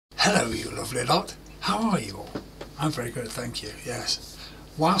Hello you lovely lot, how are you all? I'm very good, thank you, yes.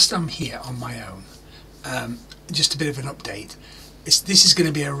 Whilst I'm here on my own, just a bit of an update. This is going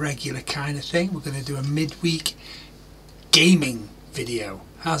to be a regular kind of thing. We're going to do a midweek gaming video.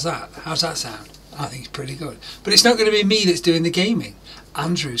 How's that? How's that sound? I think it's pretty good. But it's not going to be me that's doing the gaming.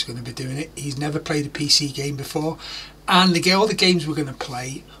 Andrew's going to be doing it. He's never played a PC game before. And all the games we're going to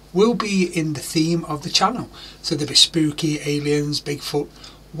play will be in the theme of the channel. So there'll be spooky, aliens, Bigfoot,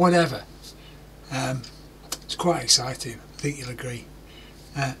 whatever. It's quite exciting. I think you'll agree.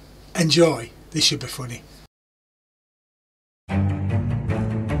 Enjoy. This should be funny.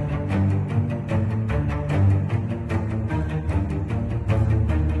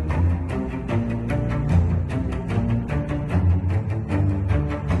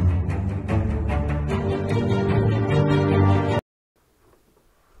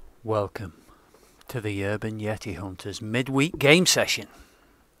 Welcome to the Urban Yeti Hunters midweek game session.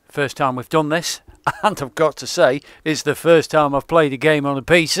 First time we've done this, and I've got to say, it's the first time I've played a game on a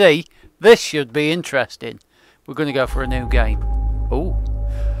PC. This should be interesting. We're going to go for a new game. Ooh.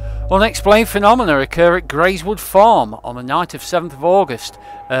 Unexplained phenomena occur at Grayswood Farm on the night of 7th of August.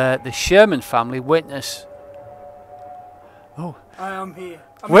 The Sherman family witness... Oh. I am here.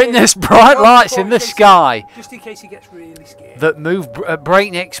 Witness bright lights in the sky. Just in case he gets really scared. That move at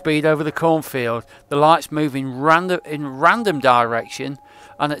breakneck speed over the cornfield. The lights move in random direction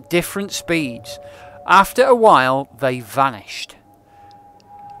and at different speeds. After a while, they vanished.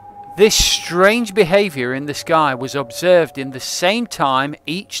 This strange behaviour in the sky was observed in the same time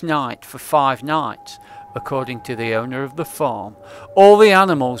each night for 5 nights, according to the owner of the farm. All the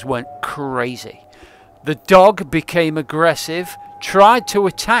animals went crazy. The dog became aggressive, tried to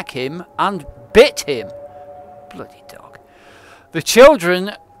attack him and bit him. Bloody dog. The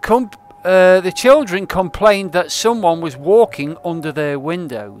children complained that someone was walking under their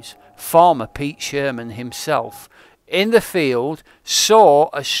windows. Farmer Pete Sherman himself, in the field,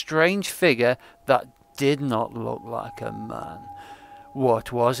 saw a strange figure that did not look like a man.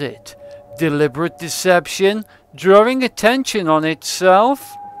 What was it? Deliberate deception? Drawing attention on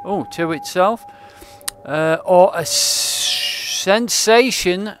itself? Oh, to itself? Or a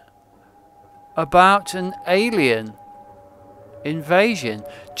sensation about an alien invasion.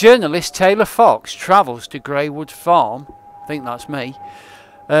 Journalist Taylor Fox travels to Grayswood Farm, I think that's me,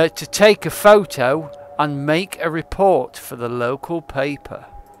 to take a photo and make a report for the local paper.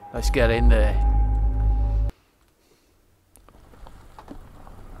 Let's get in there.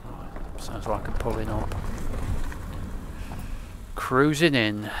 Sounds like I'm pulling up. Cruising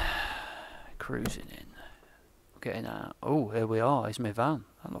in. Cruising in. Getting out. Oh, here we are. Here's my van.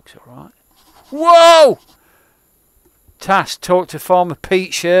 That looks alright. Whoa! Task, talk to Farmer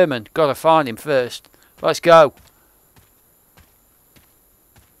Pete Sherman. Gotta find him first. Let's go.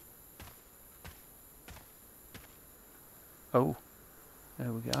 Oh,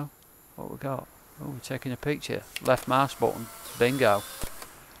 there we go. What we got? Oh, we're taking a picture. Left mouse button. Bingo.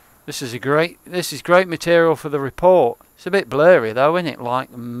 This is great material for the report. It's a bit blurry though, isn't it?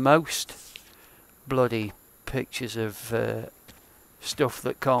 Like most bloody pictures of stuff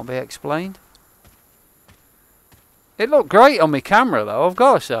that can't be explained. It looked great on my camera though, I've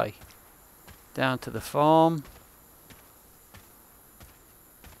got to say. Down to the farm.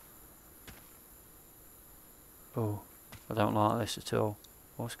 Oh, I don't like this at all.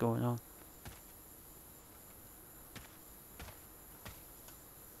 What's going on?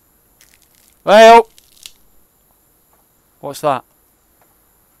 Well, what's that?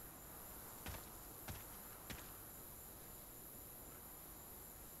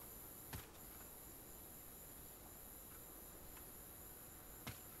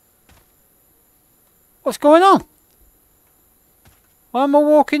 What's going on? Why am I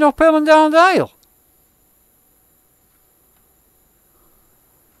walking uphill and down dale?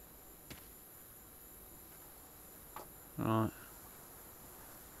 Right.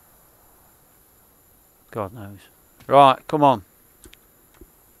 God knows. Right, come on.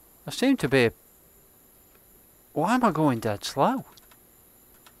 I seem to be... Why am I going dead slow?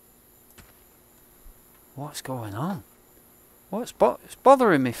 What's going on? What's it's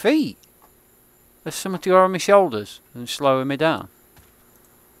bothering my feet? There's something to go on my shoulders and slowing me down.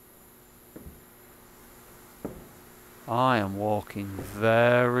 I am walking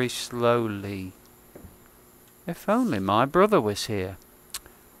very slowly. If only my brother was here.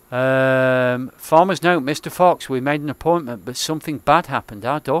 Farmer's note, Mr. Fox, we made an appointment, but something bad happened.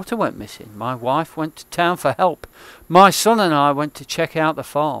 Our daughter went missing. My wife went to town for help. My son and I went to check out the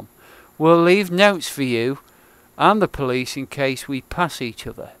farm. We'll leave notes for you and the police in case we pass each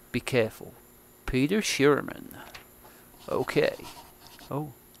other. Be careful. Peter Sherman. Okay.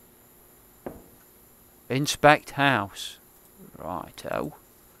 Oh. Inspect house. Righto.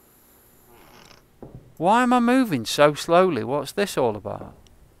 Why am I moving so slowly? What's this all about?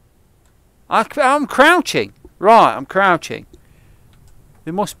 I'm crouching. Right, I'm crouching.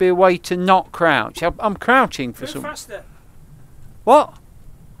 There must be a way to not crouch. I'm crouching for some... faster. What?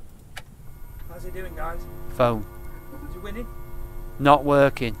 How's he doing, guys? Phone. Is he winning? Not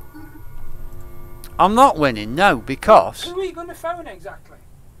working. I'm not winning, no, because... Who are you going to phone exactly?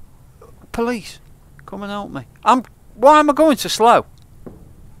 Police, come and help me. Why am I going so slow?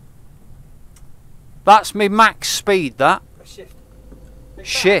 That's me max speed, that. A shift.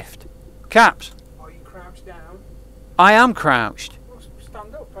 Shift. Caps. Are you crouched down? I am crouched. Well,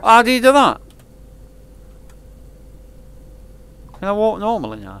 stand up. How do you do that? Can I walk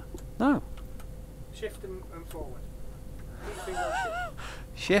normally now? No. Shift and forward. Keep your finger on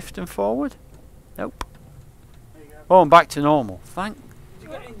shift. Shift and forward? Nope. There you go. Oh, I'm back to normal. Thank... Did you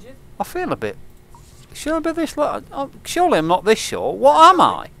get injured? I feel a bit... Should I be this... Surely I'm not this short. What am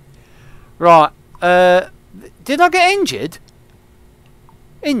I? Right. Did I get injured?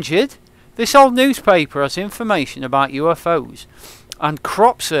 Injured? This old newspaper has information about UFOs and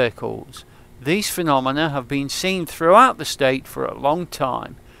crop circles. These phenomena have been seen throughout the state for a long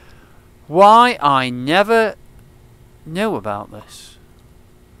time. Why I never knew about this?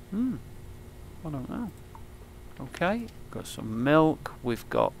 I don't know. Okay, got some milk. We've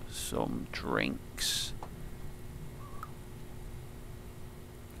got some drinks.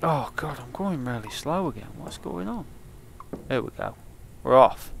 Oh God, I'm going really slow again. What's going on? There we go. We're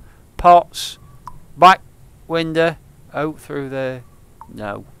off. Pots. Back window. Out through there.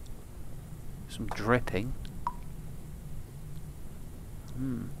 No. Some dripping.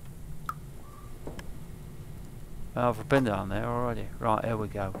 Oh, I've been down there already. Right, here we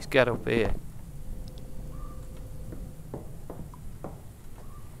go. Let's get up here.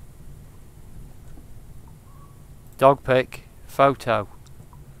 Dog pic. Photo.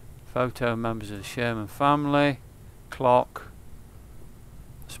 Photo of members of the Sherman family. Clock.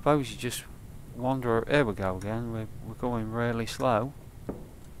 I suppose you just wander. Here we go again. We're going really slow.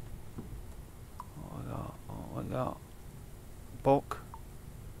 What we got? Book.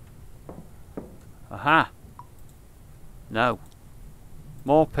 Aha. No.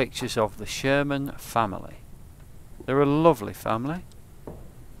 More pictures of the Sherman family. They're a lovely family.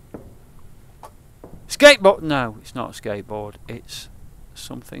 Skateboard. No, it's not a skateboard. It's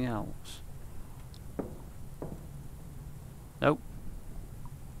something else. Nope.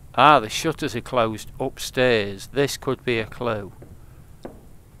 Ah, the shutters are closed upstairs. This could be a clue.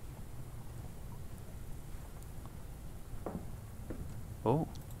 Oh.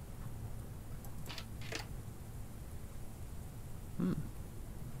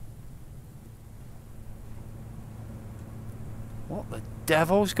 What the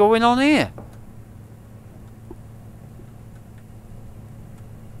devil's going on here?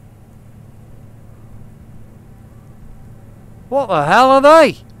 What the hell are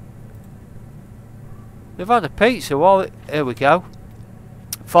they? They've had a pizza while here we go.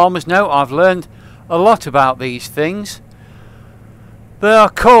 Farmer's note, I've learned a lot about these things. They are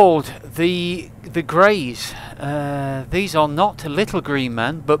called the Greys. These are not little green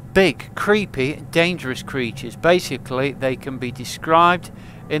men, but big, creepy, dangerous creatures. Basically, they can be described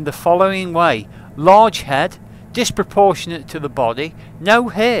in the following way. Large head, disproportionate to the body, no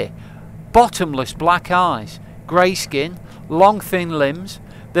hair, bottomless black eyes, grey skin, long thin limbs.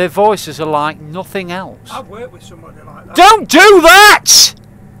 Their voices are like nothing else. I've worked with somebody like that. Don't do that!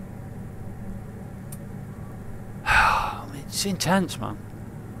 It's intense, man.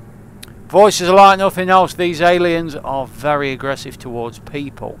 Voices are like nothing else. These aliens are very aggressive towards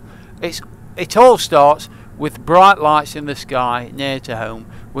people. It all starts with bright lights in the sky near to home,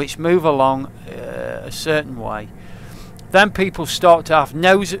 which move along a certain way. Then people start to have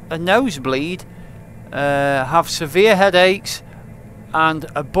a nosebleed, have severe headaches, and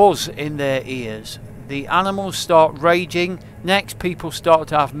a buzz in their ears. The animals start raging. Next, people start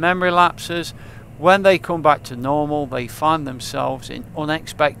to have memory lapses. When they come back to normal, they find themselves in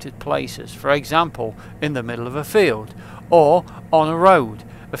unexpected places. For example, in the middle of a field, or on a road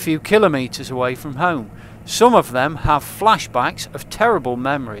a few kilometers away from home. Some of them have flashbacks of terrible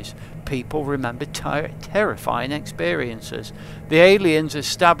memories. People remember terrifying experiences. The aliens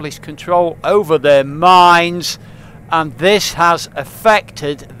establish control over their minds, and this has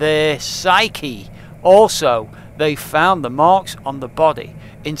affected their psyche. Also, they found the marks on the body,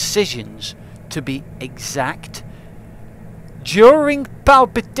 incisions to be exact. During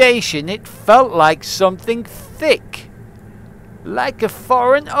palpitation, it felt like something thick, like a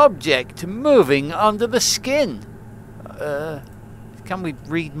foreign object moving under the skin. Can we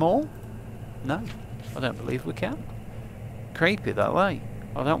read more? No. I don't believe we can. Creepy though, eh?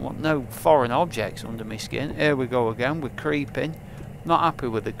 I don't want no foreign objects under my skin. Here we go again, we're creeping. Not happy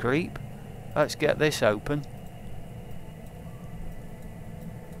with the creep. Let's get this open.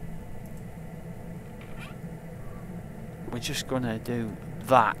 We're just gonna do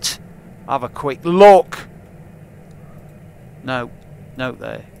that. Have a quick look. No, no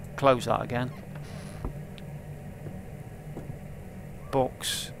there. Close that again.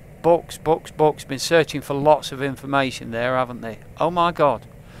 Books. Books, books, books. Been searching for lots of information there, haven't they? Oh my god.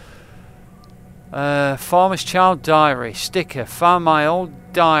 Farmer's Child Diary. Sticker. Found my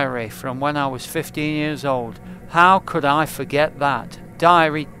old diary from when I was 15 years old. How could I forget that?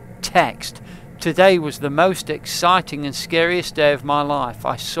 Diary text. Today was the most exciting and scariest day of my life.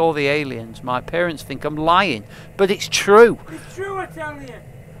 I saw the aliens. My parents think I'm lying, but it's true. It's true, I tell you.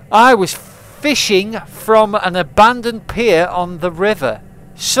 I was fishing from an abandoned pier on the river.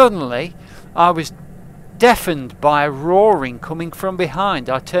 Suddenly, I was deafened by a roaring coming from behind.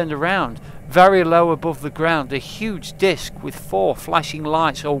 I turned around. Very low above the ground, a huge disc with 4 flashing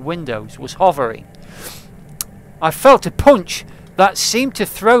lights or windows was hovering. I felt a punch that seemed to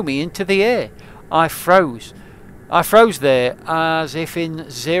throw me into the air. I froze. I froze there as if in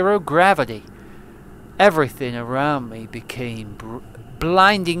zero gravity. Everything around me became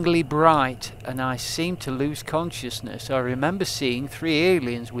blindingly bright, and I seemed to lose consciousness. I remember seeing 3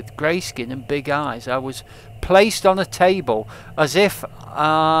 aliens with grey skin and big eyes. I was placed on a table as if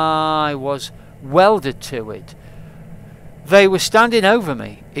I was welded to it. They were standing over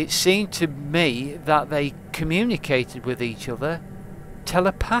me. It seemed to me that they communicated with each other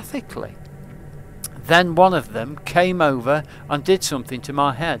telepathically. Then one of them came over and did something to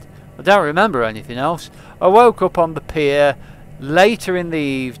my head. I don't remember anything else. I woke up on the pier later in the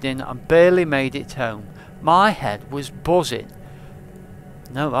evening and barely made it home. My head was buzzing.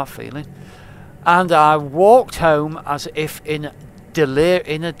 Know that feeling? And I walked home as if in a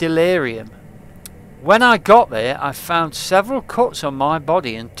delirium. When I got there, I found several cuts on my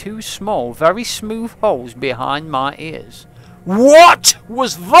body and 2 small, very smooth holes behind my ears. What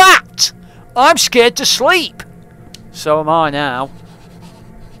was that? I'm scared to sleep. So am I now.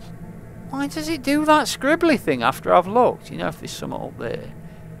 Why does it do that scribbly thing after I've looked? You know, if there's something up there.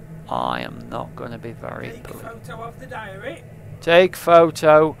 I am not going to be very Take a pleased. photo of the diary. Take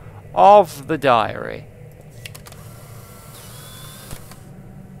photo of the diary.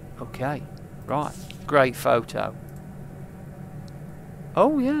 Okay, right. Great photo.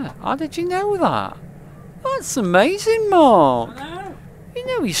 Oh yeah, how did you know that? That's amazing, Mark. I know. You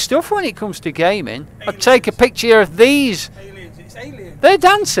know your stuff when it comes to gaming. I'd take a picture of these. Aliens. It's aliens. They're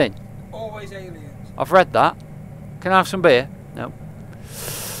dancing. Always aliens. I've read that. Can I have some beer? No.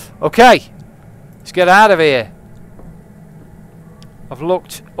 Okay, let's get out of here. I've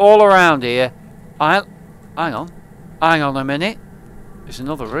looked all around here. Hang on a minute. There's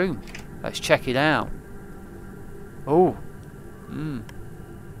another room. Let's check it out. Oh.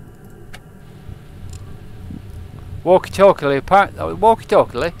 Walkie-talkie.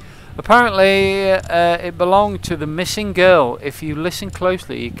 Apparently, it belonged to the missing girl. If you listen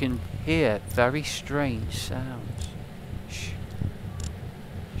closely, you can hear very strange sounds. Shh.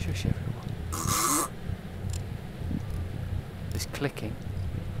 Shush, everyone. There's clicking.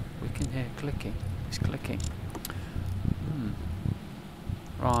 We can hear clicking. It's clicking.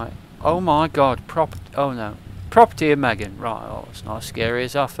 Right. Oh my God. Oh no. Property of Megan. Right. Oh, it's not as scary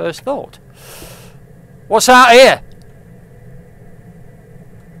as I first thought. What's out here?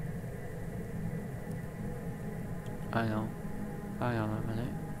 Hang on a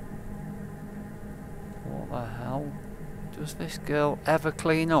minute. What the hell? Does this girl ever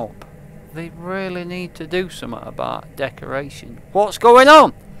clean up? They really need to do something about decoration. What's going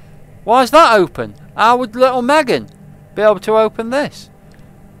on? Why is that open? How would little Megan be able to open this?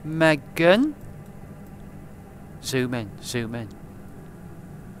 Megan? Zoom in.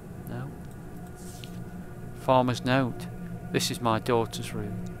 No. Farmer's note. This is my daughter's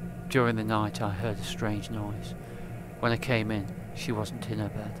room. During the night I heard a strange noise. When I came in, she wasn't in her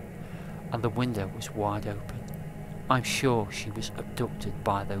bed, and the window was wide open. I'm sure she was abducted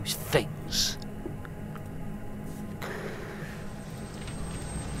by those things.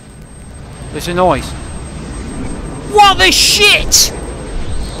 There's a noise. What the shit?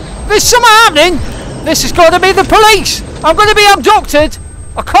 There's something happening! This has got to be the police! I'm going to be abducted!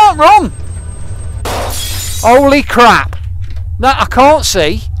 I can't run! Holy crap! That I can't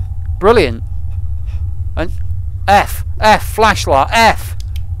see. Brilliant. And F, flashlight, F.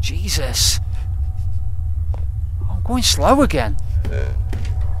 Jesus. I'm going slow again.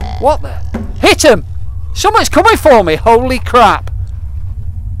 What the? Hit him! Someone's coming for me, holy crap.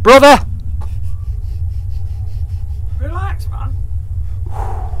 Brother!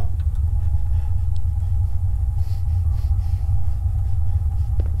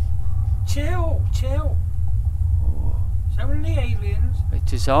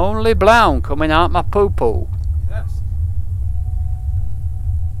 It is only brown coming out my poo-poo. Yes.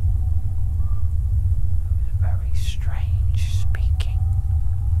 Very strange speaking.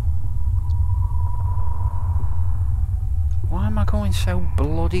 Why am I going so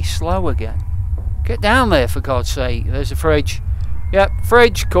bloody slow again? Get down there, for God's sake. There's a fridge. Yep,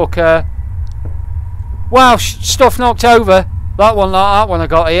 fridge, cooker. Wow, stuff knocked over. That one, like that one I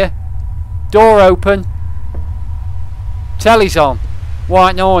got here. Door open. Telly's on.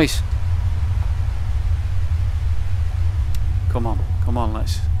 White noise. Come on,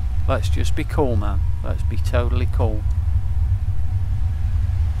 let's just be cool, man. Let's be totally cool.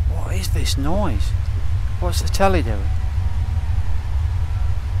 What is this noise? What's the telly doing?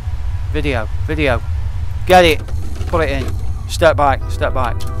 Video. Get it. Put it in. Step back.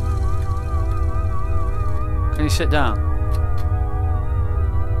 Can you sit down?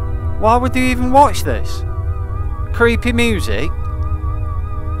 Why would you even watch this? Creepy music.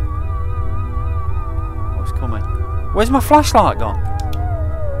 What's coming? Where's my flashlight gone?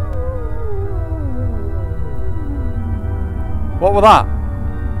 What was that?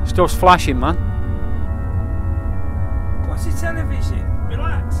 Stuff's flashing, man. Watch the television.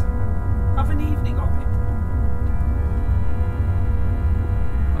 Relax. Have an evening of it.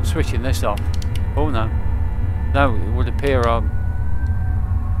 I'm switching this off. Oh no. No, it would appear on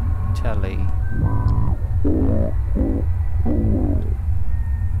telly.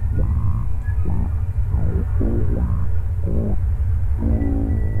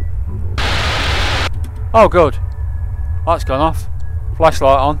 Oh good. That's gone off.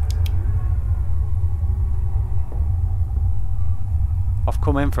 Flashlight on. I've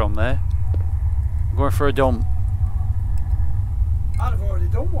come in from there. I'm going for a dump. I'd have already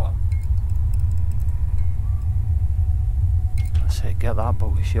done one. That's it, get that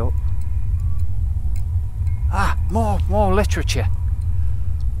bugger shut. Ah, more literature.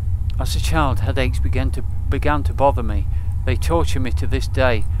 As a child, headaches began to bother me. They torture me to this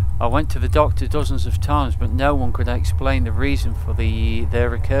day. I went to the doctor dozens of times, but no one could explain the reason for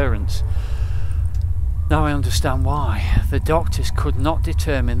their occurrence. Now I understand why. The doctors could not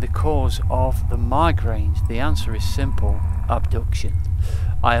determine the cause of the migraines. The answer is simple: abduction.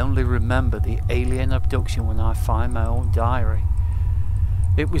 I only remember the alien abduction when I find my own diary.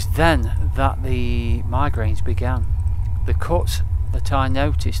 It was then that the migraines began. The cuts that I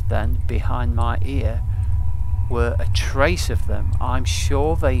noticed then behind my ear were a trace of them. I'm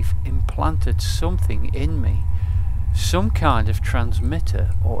sure they've implanted something in me, some kind of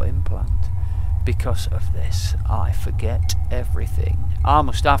transmitter or implant. Because of this, I forget everything. I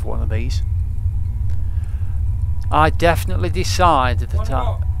must have one of these. I definitely decided that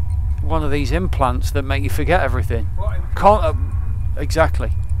one of these implants that make you forget everything.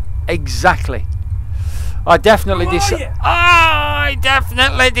 Exactly. I definitely decided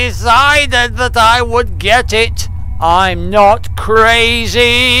that I would get it. I'm not crazy.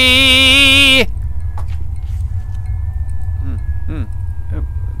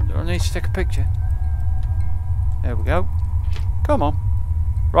 Do I need to take a picture? There we go. Come on.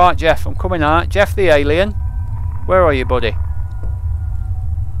 Right, Jeff, I'm coming out. Jeff the alien. Where are you, buddy?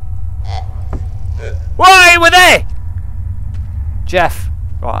 Why were they? Jeff.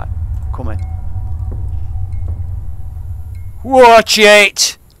 Right, coming. Watch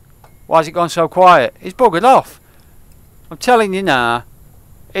it! Why has it gone so quiet? He's buggered off. I'm telling you now,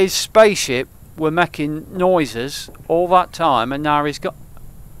 his spaceship were making noises all that time, and now he's got...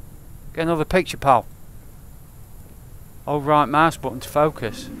 Get another picture, pal. Hold right mouse button to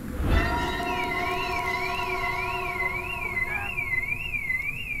focus.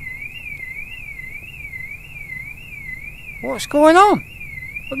 What's going on?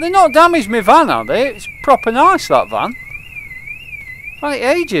 Well, they're not damaged my van, are they? It's proper nice, that van. Had it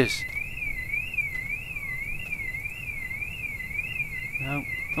ages. No,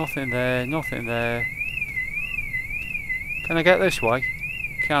 nothing there, nothing there. Can I get this way?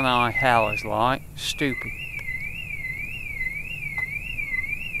 Can I? Hell is like. Stupid.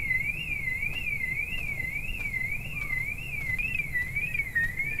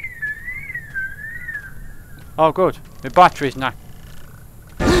 Oh good, my battery's now.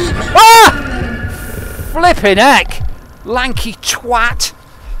 Ah! Flipping heck! Lanky twat!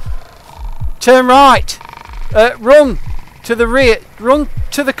 Turn right! Run to the rear, run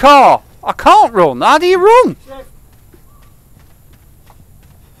to the car! I can't run, how do you run?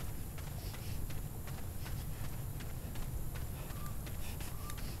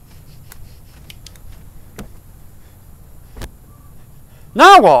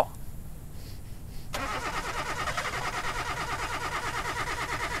 Now what?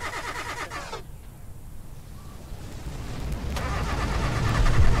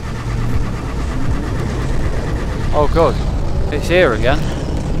 good. It's here again.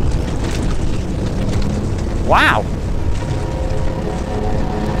 Wow!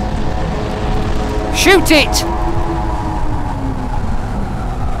 Shoot it!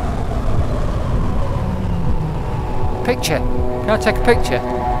 Picture. Can I take a picture?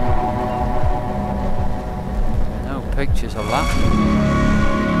 No pictures of that.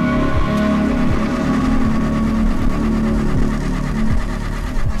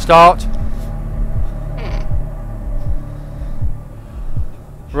 Start.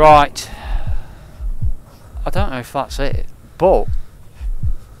 Right. I don't know if that's it, but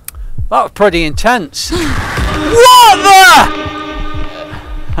that was pretty intense. What the?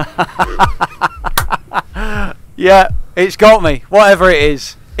 Yeah, it's got me. Whatever it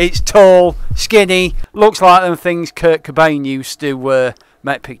is. It's tall, skinny, looks like them things Kurt Cobain used to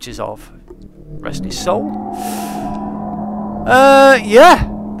make pictures of. Rest his soul. Yeah,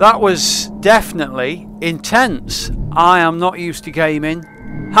 that was definitely intense. I am not used to gaming.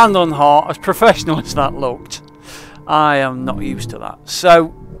 Hand on heart, as professional as that looked, I am not used to that.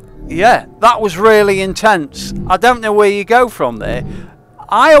 So, yeah, that was really intense. I don't know where you go from there.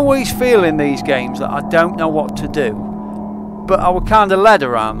 I always feel in these games that I don't know what to do. But I was kind of led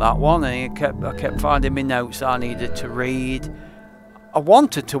around that one, and I kept finding my notes that I needed to read. I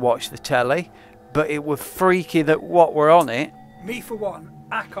wanted to watch the telly, but it was freaky that what were on it. Me for one,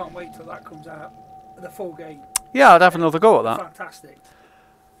 I can't wait till that comes out. The full game. Yeah, I'd have another go at that. Fantastic.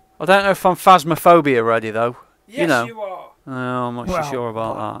 I don't know if I'm phasmophobia ready though. Yes, you know. you are. No, I'm not so sure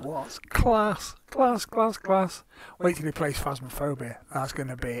about that. What's class. Wait till he plays Phasmophobia. That's going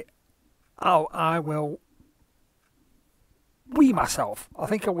to be... Oh, I will... wee myself. I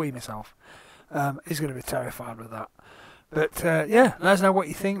think I'll wee myself. He's going to be terrified with that. But, yeah, let us know what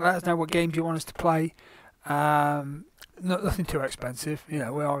you think. Let us know what games you want us to play. Nothing too expensive. You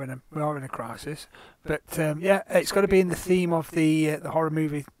know, we are in a crisis. But, yeah, it's got to be in the theme of the horror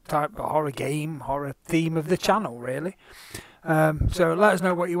movie type, horror game, horror theme of the channel, really. So let us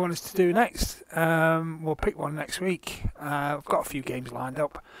know what you want us to do next. We'll pick one next week. I've got a few games lined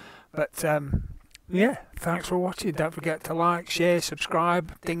up. But, yeah, thanks for watching. Don't forget to like, share,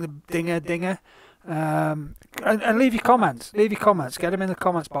 subscribe, ding the dinger. And leave your comments. Get them in the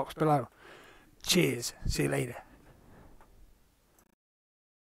comments box below. Cheers. See you later.